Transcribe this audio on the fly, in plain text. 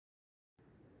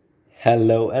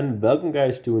Hello and welcome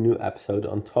guys to a new episode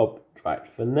on Top Drive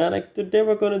Fanatic. Today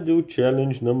we're gonna do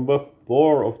challenge number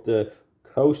 4 of the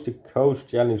Coast to Coast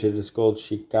challenge. It is called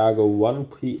Chicago 1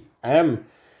 PM.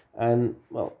 And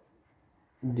well,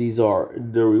 these are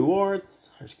the rewards.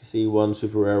 As you can see, one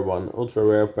super rare, one ultra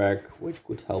rare pack, which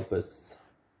could help us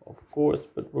of course,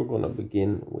 but we're gonna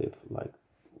begin with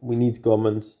we need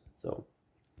comments, so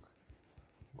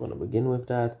I'm gonna begin with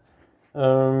that.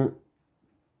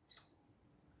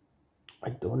 I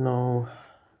don't know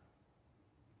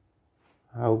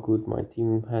how good my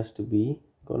team has to be,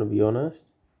 gonna be honest.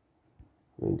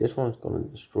 I mean, this one's gonna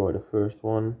destroy the first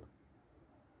one.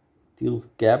 Deals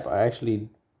gap, I actually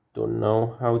don't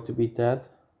know how to beat that.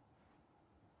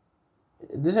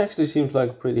 This actually seems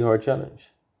like a pretty hard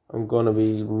challenge. I'm gonna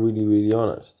be really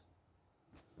honest.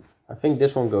 I think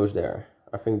this one goes there.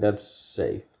 I think that's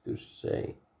safe to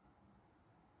say.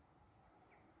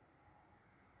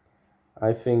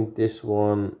 I think this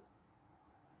one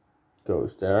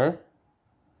goes there.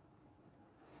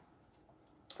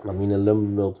 I mean, a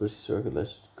Lumbermill Twisted Circuit,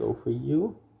 let's go for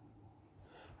you.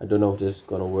 I don't know if this is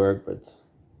gonna work, but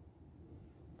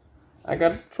I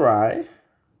gotta try.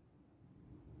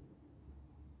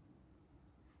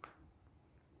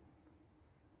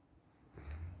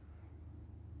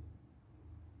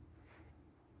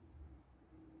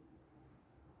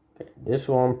 Okay, this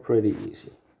one pretty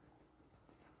easy.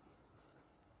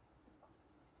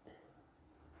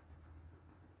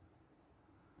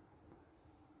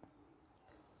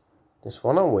 This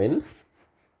one I win.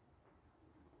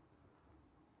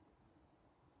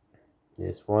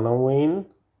 This one I win.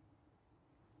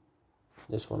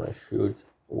 This one I should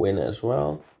win as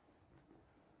well.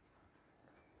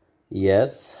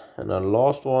 Yes, and the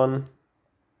last one.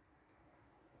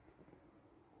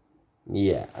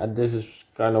 Yeah, and this is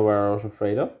kind of where I was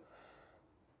afraid of.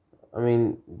 I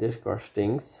mean, this car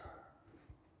stinks.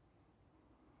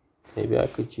 Maybe I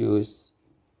could use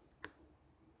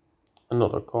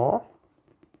another car.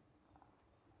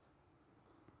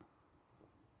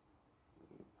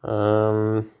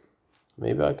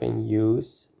 Maybe I can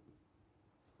use.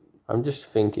 I'm just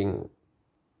thinking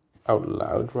out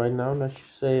loud right now. Let's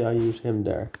just say I use him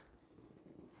there.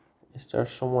 Is there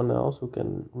someone else who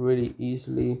can really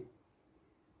easily?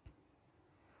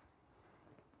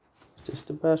 Is this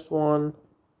the best one?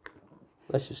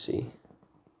 Let's just see.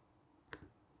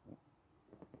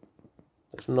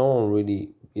 There's no one really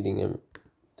beating him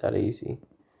that easy.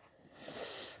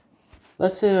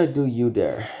 Let's say I do you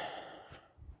there.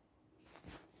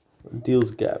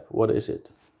 Deals gap, what is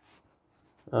it?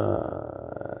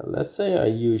 Let's say I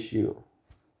use you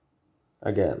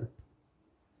again.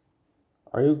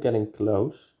 Are you getting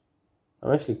close?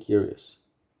 I'm actually curious.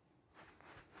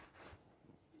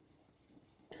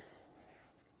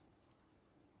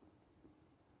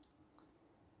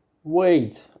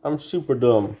 Wait, I'm super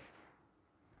dumb.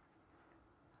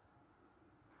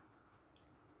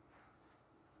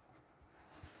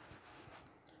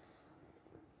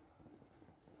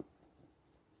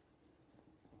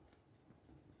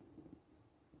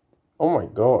 Oh my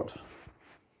god.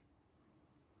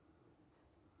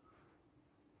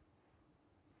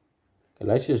 Okay,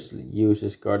 let's just use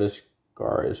this car. This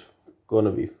car is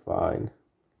gonna be fine.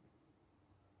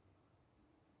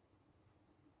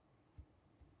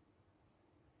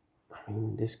 I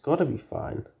mean, this gotta be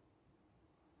fine.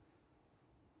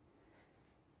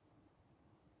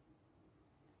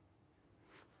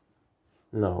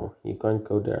 No, you can't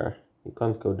go there. You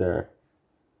can't go there.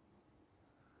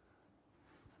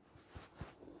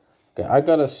 Okay, I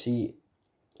gotta see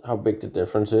how big the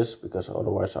difference is, because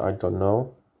otherwise I don't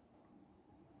know.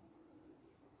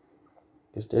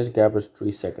 Because this gap is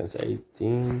 3 seconds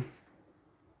 18.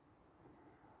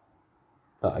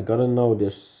 I gotta know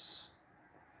this.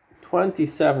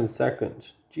 27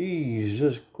 seconds.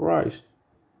 Jesus Christ.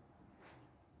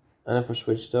 And if I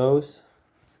switch those,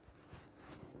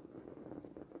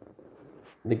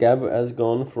 the gap has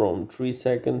gone from 3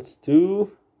 seconds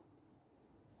to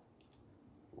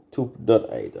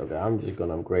 2.8. Okay, I'm just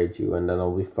gonna upgrade you and then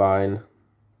I'll be fine.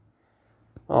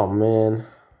 Oh man,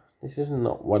 this is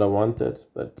not what I wanted,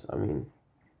 but I mean,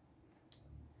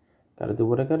 gotta do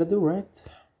what I gotta do, right?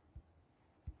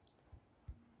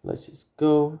 Let's just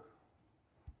go.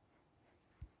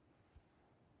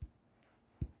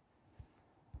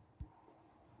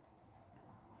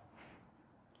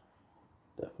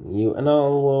 Definitely you, and I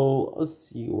will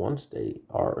see you once they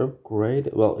are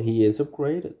upgraded. Well, he is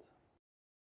upgraded.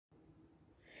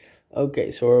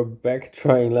 Okay, so we're back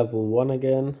trying level 1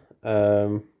 again.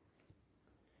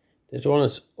 This one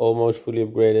is almost fully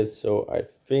upgraded, so I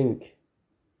think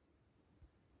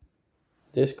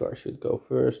This car should go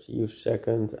first, you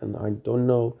second, and I don't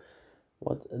know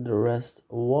what the rest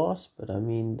was, but I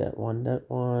mean that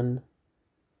one.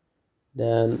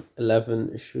 Then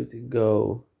 11 should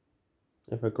go,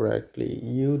 if I correctly,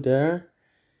 you there.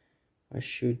 I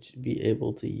should be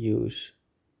able to use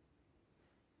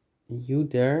you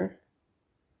there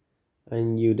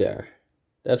and you there.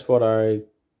 That's what I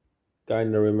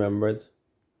kind of remembered.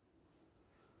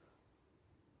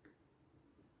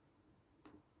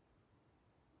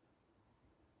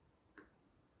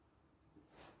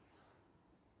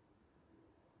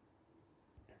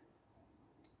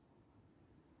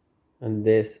 And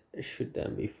this should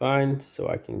then be fine, so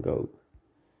I can go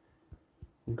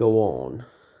on.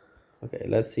 Okay,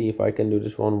 let's see if I can do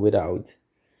this one without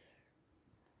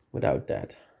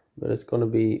that. But it's gonna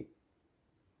be,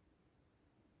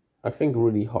 I think,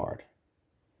 really hard.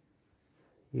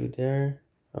 You there.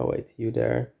 Oh wait, you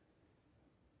there.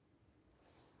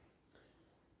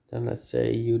 Then let's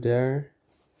say you there.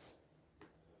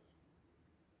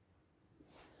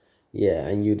 Yeah,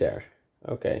 and you there.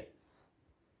 Okay.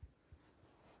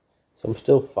 So I'm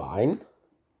still fine.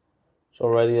 It's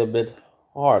already a bit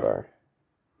harder.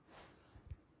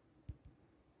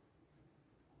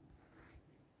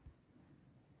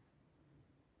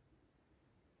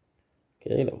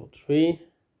 Okay, level 3.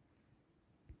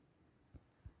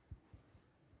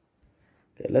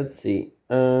 Okay, let's see.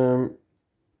 You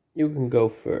can go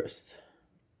first.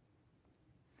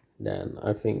 Then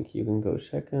I think you can go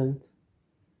second.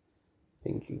 I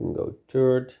think you can go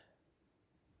third.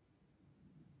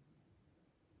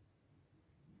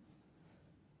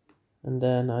 And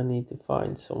then I need to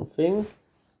find something.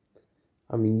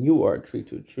 I mean, you are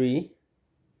 323.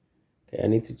 Okay, I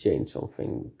need to change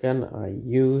something. Can I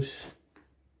use...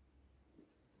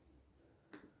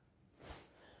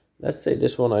 Let's say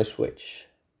this one I switch.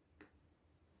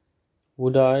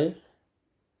 Would I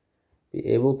be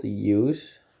able to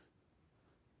use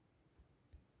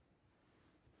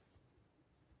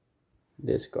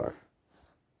this car?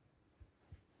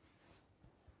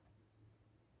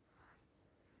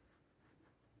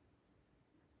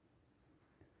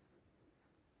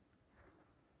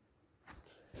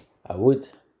 I would.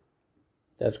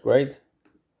 That's great.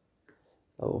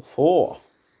 Level 4.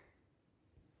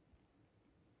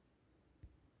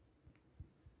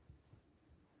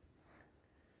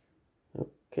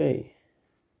 Okay.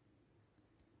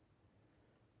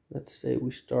 Let's say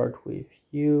we start with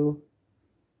you.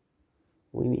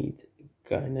 We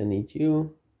kinda need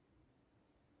you.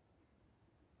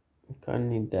 We kinda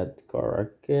need that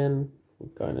car again. We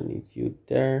kinda need you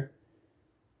there.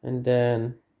 And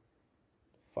then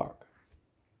fuck.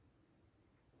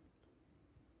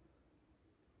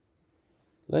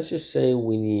 Let's just say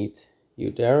we need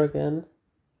you there again.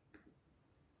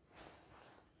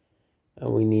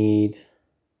 And we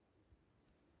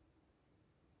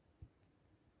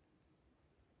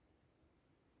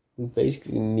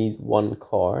basically need one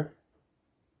car.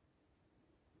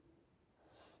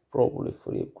 Probably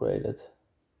fully upgraded.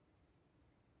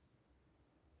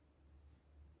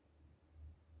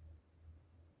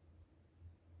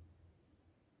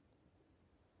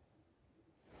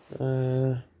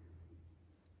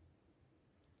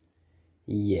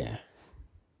 Yeah.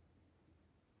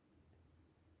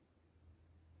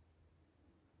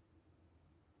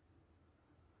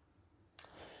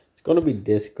 It's gonna be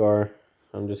this car.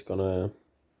 I'm just gonna,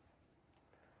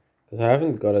 because I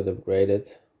haven't got it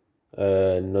upgraded.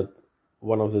 Not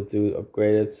one of the two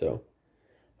upgraded, so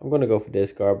I'm gonna go for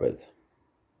this car, but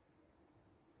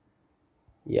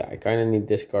yeah, I kinda need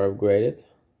this car upgraded.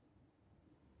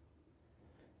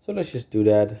 So let's just do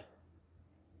that.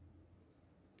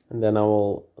 And then I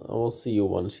will see you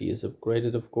once he is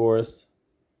upgraded, of course.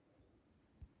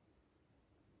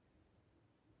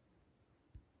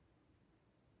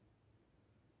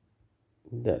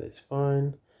 That is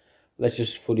fine. Let's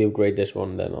just fully upgrade this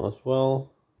one then as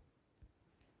well.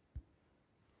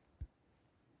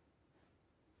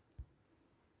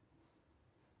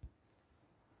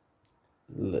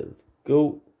 Let's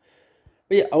go.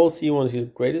 But yeah, I will see you once he's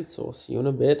upgraded, so I'll see you in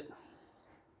a bit.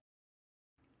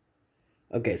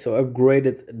 Okay, so I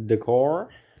upgraded the car,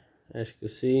 as you can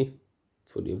see,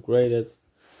 fully upgraded.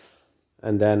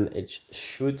 And then it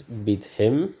should beat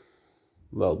him.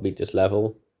 Well, beat this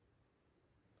level.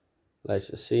 Let's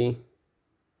just see.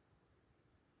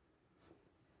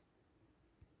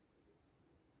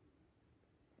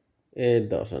 It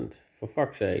doesn't, for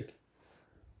fuck's sake.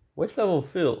 Which level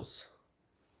fails?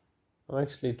 I'm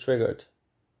actually triggered.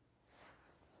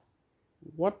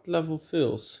 What level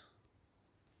fails?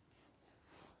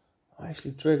 I'm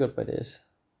actually triggered by this.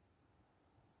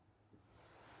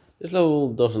 This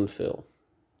level doesn't fail.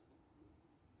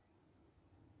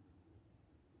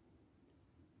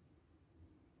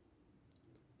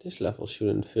 This level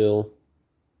shouldn't fill.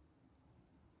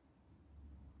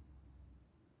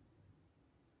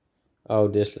 Oh,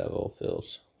 this level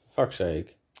fills. For fuck's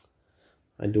sake.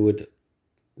 I do it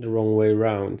the wrong way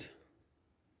round.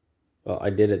 Well, I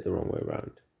did it the wrong way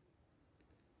round.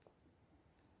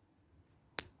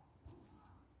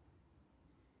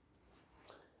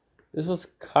 This was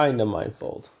kinda my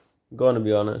fault. Gonna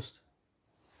be honest.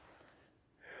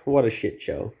 What a shit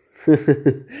show.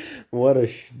 What a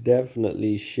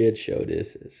definitely shit show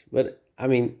this is. But, I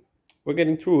mean, we're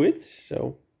getting through it,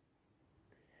 so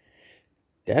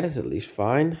that is at least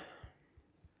fine.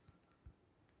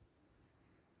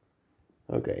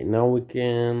 Okay, now we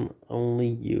can only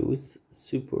use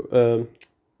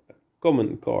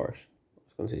common cars. I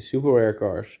was gonna say super rare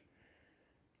cars.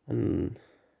 And,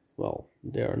 well,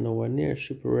 they are nowhere near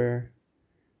super rare.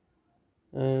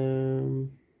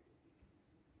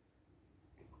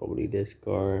 Probably this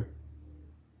car.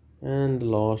 And the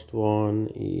last one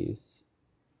is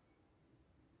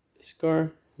this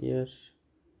car. Yes.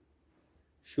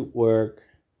 Should work.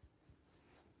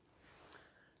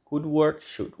 Could work,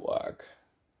 should work.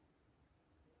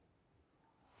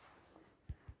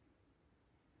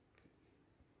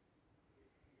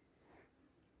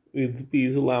 It's a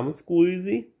piece of lemon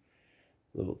squeezy.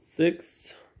 Level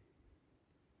 6.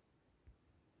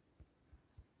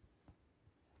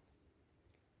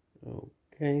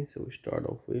 Okay, so we start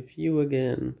off with you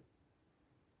again.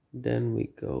 Then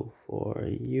we go for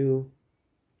you.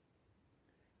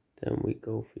 Then we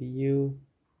go for you.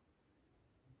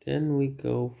 Then we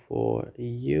go for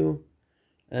you.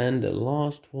 And the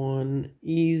last one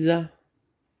is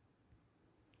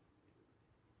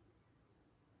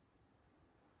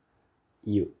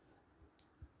you.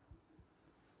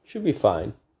 Should be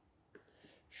fine.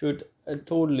 Should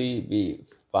totally be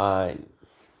fine.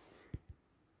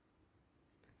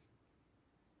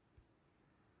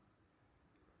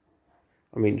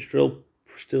 I mean, still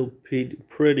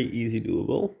pretty easy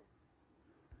doable.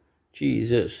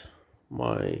 Jesus,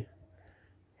 my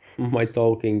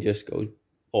talking just goes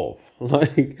off.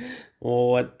 Like,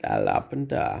 what the happened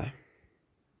there?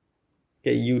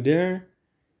 Okay, you there?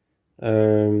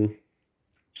 I'm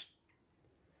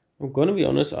gonna be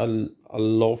honest. I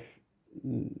love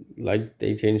like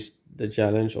they changed the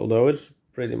challenge, although it's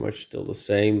pretty much still the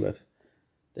same, but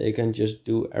they can just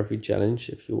do every challenge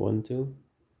if you want to.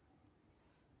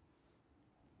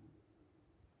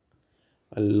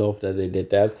 I love that they did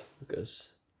that, because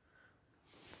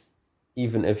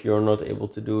even if you're not able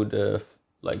to do the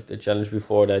challenge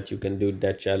before that, you can do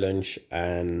that challenge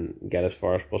and get as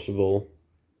far as possible,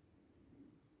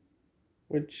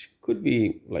 which could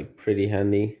be like pretty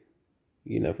handy.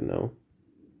 You never know.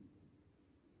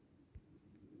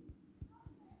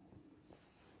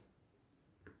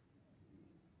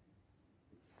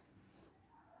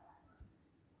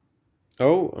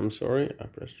 Oh, I'm sorry, I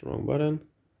pressed the wrong button.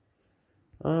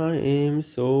 I am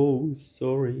so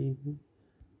sorry.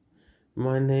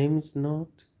 My name's not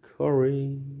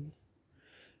Corey.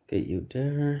 Get you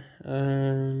there.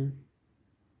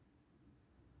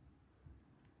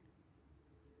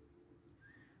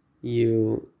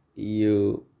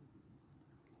 You,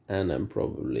 and I'm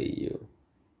probably you.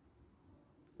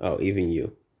 Oh, even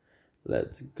you.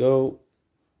 Let's go.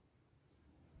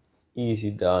 Easy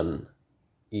done.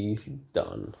 Easy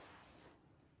done.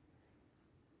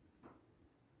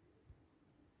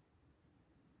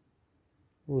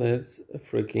 Let's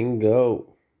freaking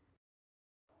go.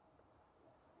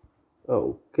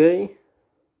 Okay.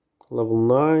 Level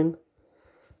 9.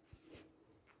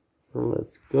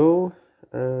 Let's go.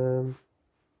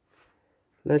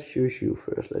 Let's choose you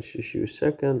first. Let's choose you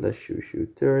second. Let's choose you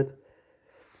third.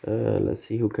 Let's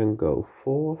see who can go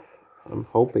fourth. I'm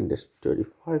hoping this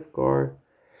 35 car.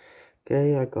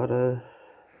 Okay, I gotta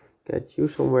get you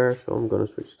somewhere, so I'm gonna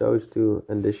switch those two,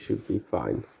 and this should be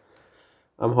fine.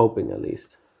 I'm hoping, at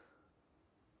least.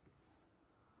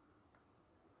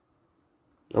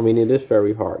 I mean, it is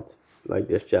very hard, like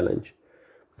this challenge,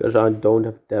 because I don't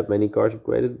have that many cars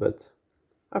upgraded, but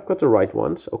I've got the right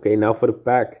ones. Okay, now for the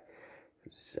pack.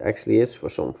 This actually is for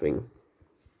something.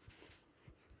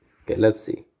 Okay, let's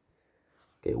see.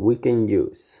 Okay, we can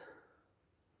use.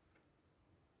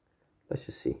 Let's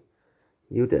just see.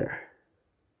 You there.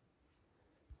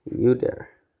 You there.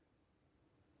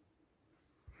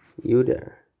 You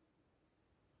there.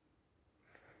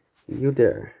 You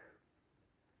there.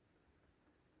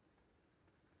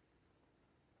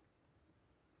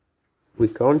 We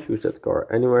can't use that car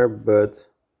anywhere, but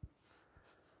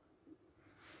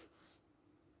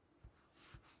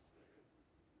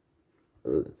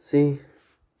let's see.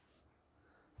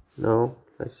 No,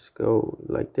 let's just go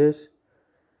like this.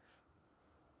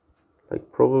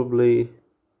 Like probably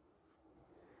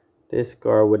this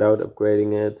car without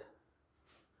upgrading it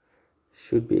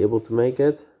should be able to make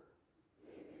it.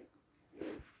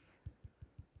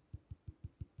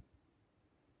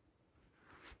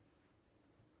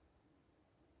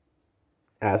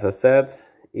 As I said,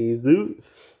 even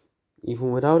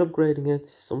without upgrading it,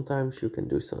 sometimes you can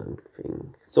do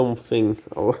something.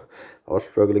 Oh, I was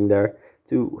struggling there.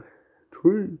 2,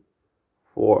 3,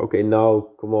 4. Okay, now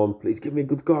come on, please give me a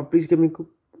good car. Please give me a good.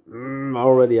 I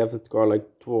already have that car like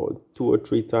two or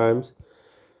 3 times.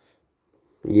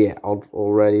 Yeah,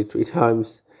 already 3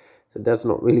 times. So that's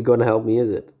not really gonna help me, is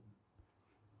it?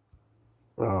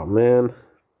 Oh man.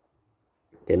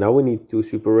 Okay, now we need 2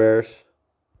 super rares.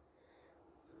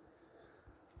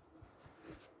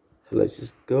 So let's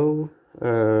just go.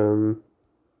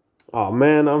 Oh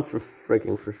man, I'm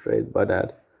freaking frustrated by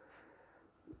that.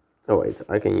 Oh wait,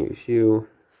 I can use you.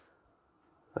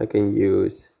 I can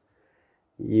use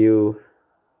you.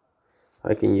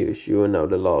 I can use you, and now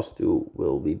the last 2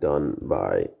 will be done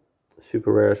by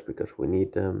super rares because we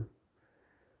need them.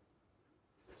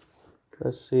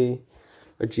 Let's see.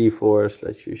 A G-Force,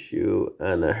 let's use you,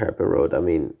 and a Hairpin Road. I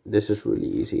mean, this is really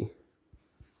easy.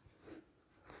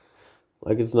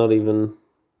 Like, it's not even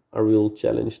a real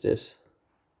challenge, this.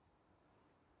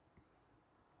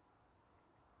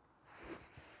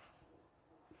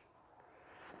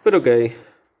 But okay,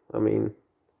 I mean,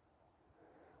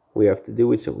 we have to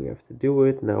do it, so we have to do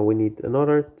it. Now we need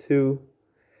another 2.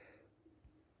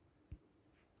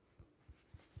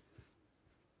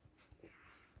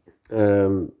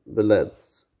 But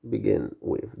let's begin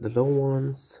with the low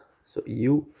ones. So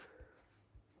you,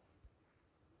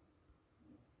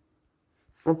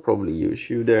 I'll probably use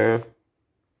you there.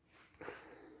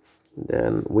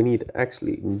 Then we need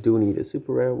a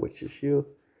super rare, which is you.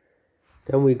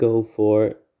 Then we go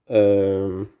for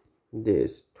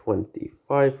this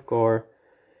 25 car,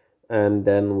 and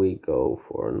then we go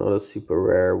for another super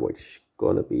rare, which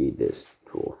gonna be this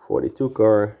 42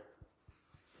 car,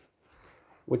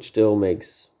 which still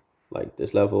makes like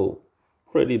this level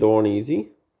pretty darn easy.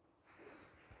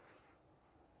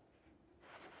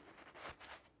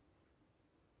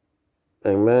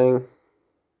 Bang bang.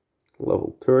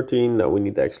 Level 13. Now we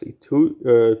need actually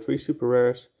 3 super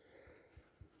rares.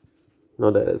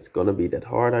 Not that it's gonna be that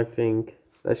hard, I think.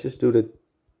 Let's just do the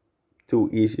 2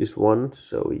 easiest ones.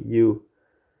 So you,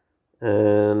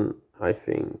 and I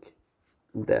think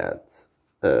that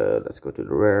let's go to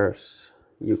the rares.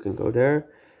 You can go there.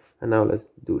 And now let's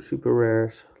do super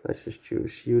rares. Let's just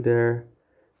choose you there.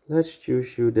 Let's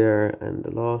choose you there. And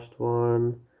the last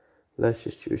one, let's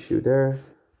just choose you there.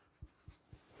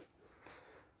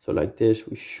 So like this,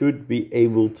 we should be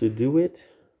able to do it.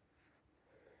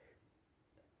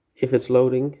 If it's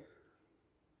loading.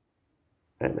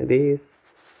 And it is.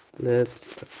 Let's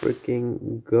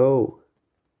freaking go.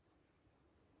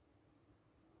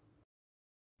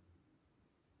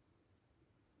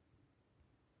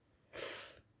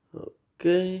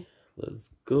 Okay,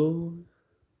 let's go.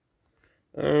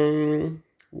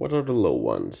 What are the low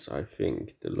ones? I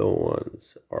think the low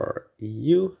ones are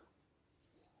you,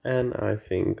 and I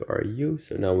think are you.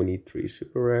 So now we need 3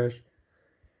 super rares.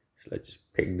 So let's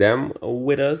just pick them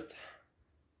with us.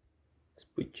 Let's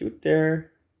put you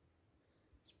there.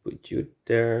 Let's put you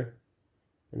there.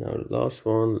 And now the last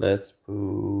one, let's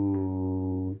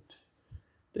put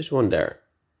this one there.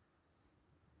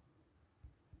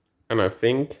 And I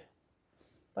think,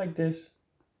 like this,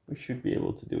 we should be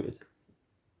able to do it.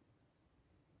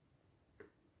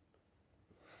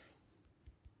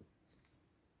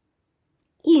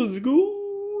 Let's go.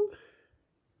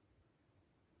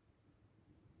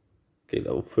 Okay,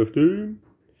 level 15.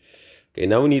 Okay,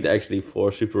 now we need actually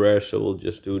 4 super rares, so we'll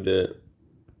just do the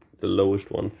lowest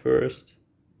one first.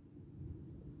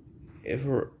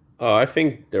 I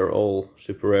think they're all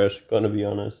super rares, gonna be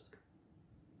honest.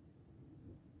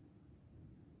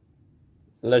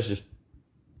 Let's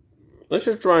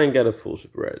just try and get a full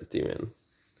super rarity, man.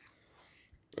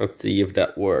 Let's see if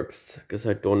that works, because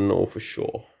I don't know for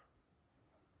sure.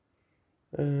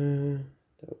 That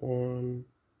one.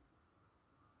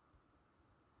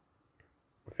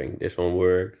 I think this one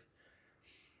works.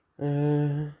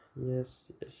 Yes.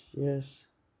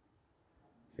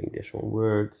 I think this one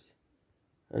works.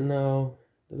 And now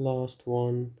the last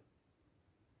one.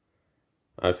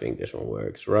 I think this one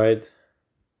works, right?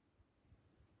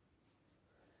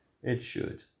 It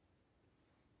should.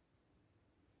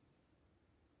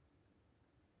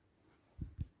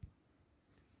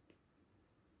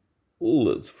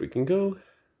 Let's freaking go.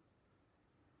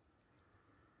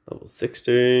 Level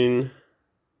 16.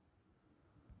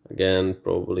 Again,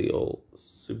 probably all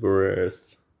super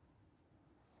rares.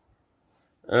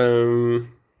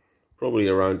 Probably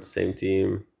around the same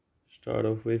team. Start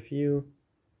off with you.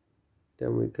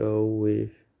 Then we go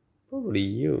with probably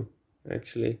you,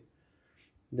 actually.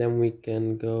 Then we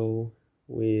can go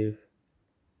with,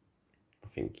 I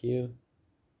think you.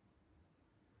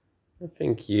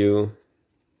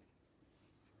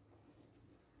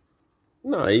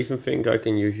 No, I even think I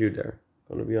can use you there,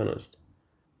 gonna be honest.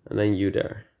 And then you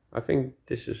there. I think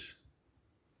this is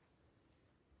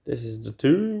the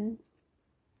two.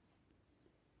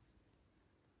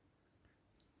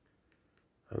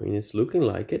 I mean, it's looking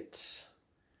like it.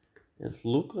 It's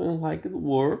looking like it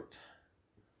worked.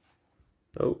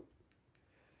 Oh.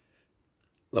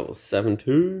 Level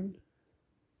 17.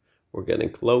 We're getting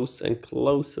close and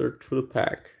closer to the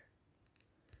pack.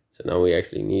 So now we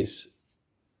actually need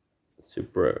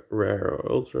super rare or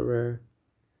ultra rare.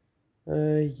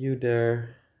 You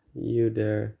there. You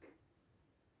there.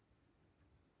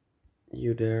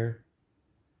 You there.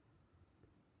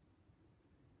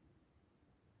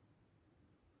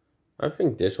 I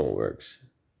think this one works.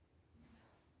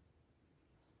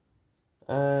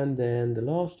 And then the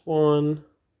last one.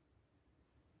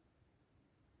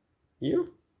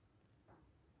 You?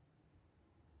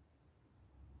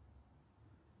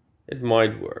 It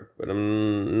might work, but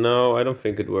no, I don't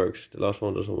think it works. The last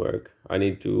one doesn't work.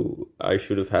 I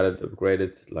should have had it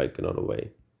upgraded like another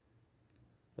way.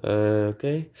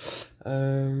 Okay.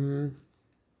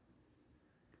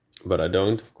 But I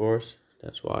don't, of course.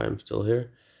 That's why I'm still here.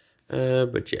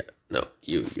 But yeah, no,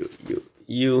 you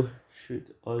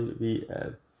should all be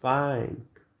fine.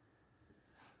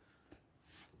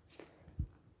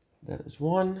 That is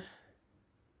one.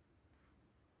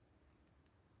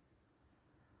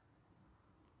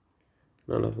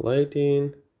 None of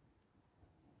lighting.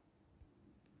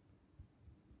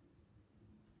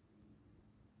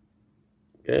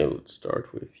 Okay, let's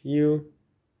start with you.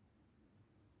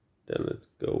 Then let's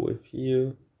go with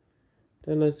you.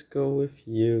 Then let's go with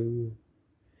you.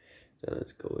 Then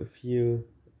let's go with you.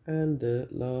 And the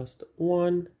last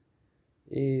one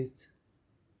is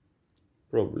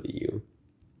probably you.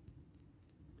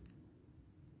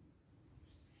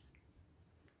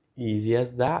 Easy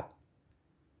as that.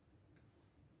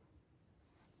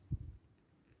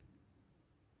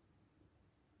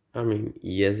 I mean,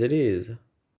 yes it is.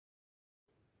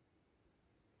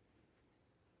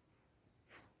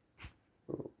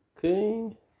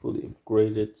 Okay, fully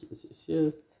upgraded,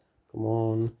 yes. Come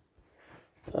on.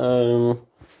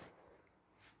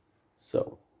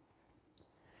 So,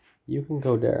 you can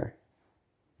go there.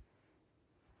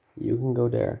 You can go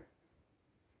there.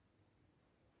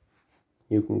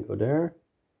 You can go there.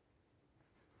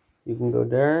 You can go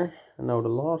there. And now the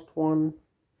last one.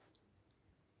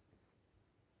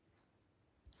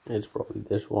 It's probably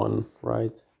this one,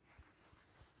 right?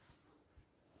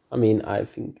 I mean, I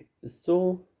think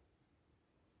so.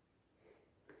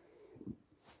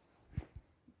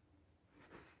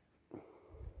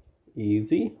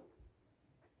 Easy.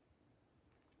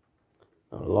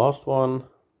 Now the last one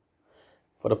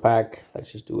for the pack.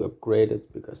 Let's just do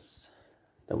upgraded because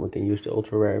then we can use the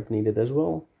ultra rare if needed as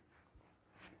well.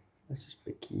 Let's just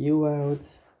pick you out.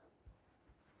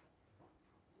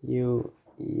 You.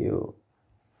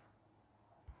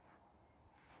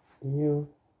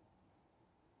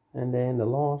 And then the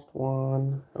last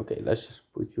one. Okay, let's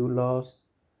just put you last.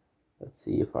 Let's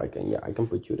see if I can. Yeah, I can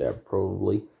put you there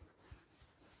probably.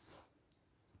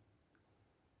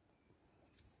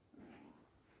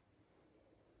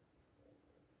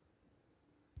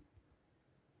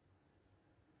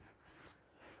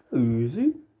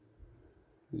 Easy.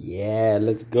 Yeah,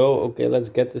 let's go. Okay, let's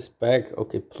get this pack.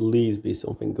 Okay, please be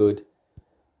something good.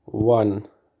 1,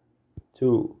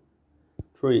 2,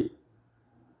 3,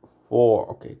 4.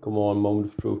 Okay, come on, moment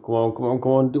of truth. Come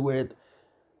on, do it.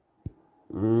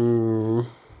 I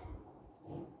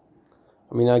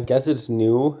mean, I guess it's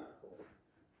new.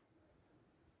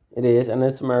 It is, and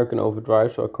it's American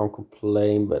Overdrive, so I can't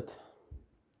complain, but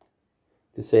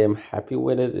to say I'm happy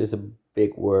with it is a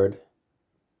big word.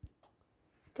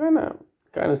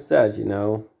 Kind of sad, you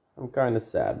know. I'm kind of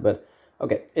sad, but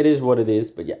okay, it is what it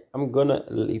is. But yeah, I'm gonna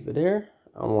leave it here.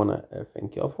 I wanna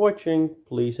thank you all for watching.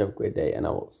 Please have a great day, and I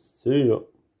will see you